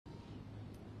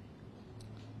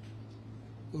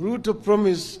Ruto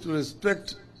promised to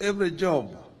respect every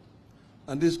job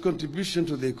and its contribution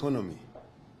to the economy.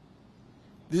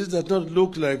 This does not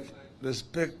look like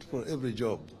respect for every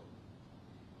job.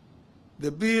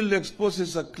 The bill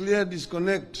exposes a clear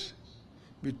disconnect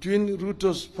between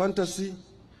Ruto's fantasy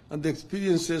and the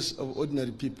experiences of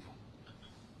ordinary people.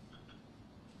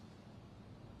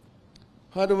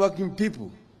 Hardworking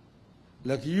people,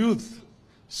 like youth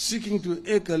seeking to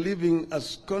make a living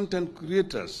as content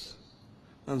creators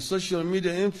and social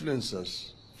media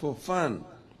influencers for fun,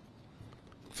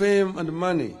 fame, and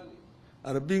money,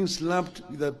 are being slapped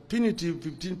with a punitive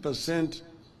 15%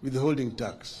 withholding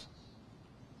tax.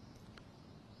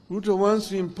 Ruto wants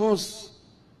to impose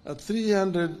a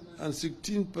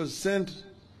 316%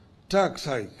 tax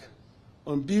hike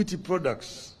on beauty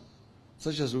products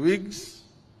such as wigs,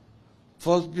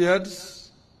 false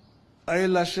beards,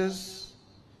 eyelashes,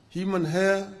 human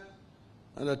hair,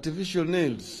 and artificial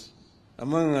nails,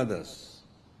 among others.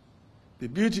 The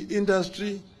beauty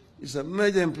industry is a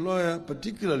major employer,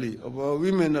 particularly of our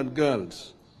women and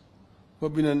girls who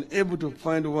have been unable to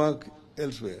find work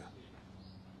elsewhere.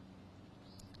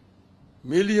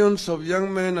 Millions of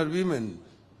young men and women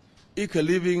eke a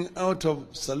living out of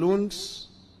saloons,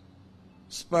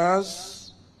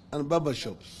 spas, and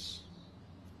barbershops.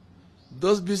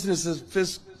 Those businesses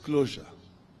face closure.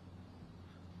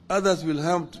 Others will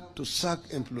have to sack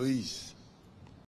employees.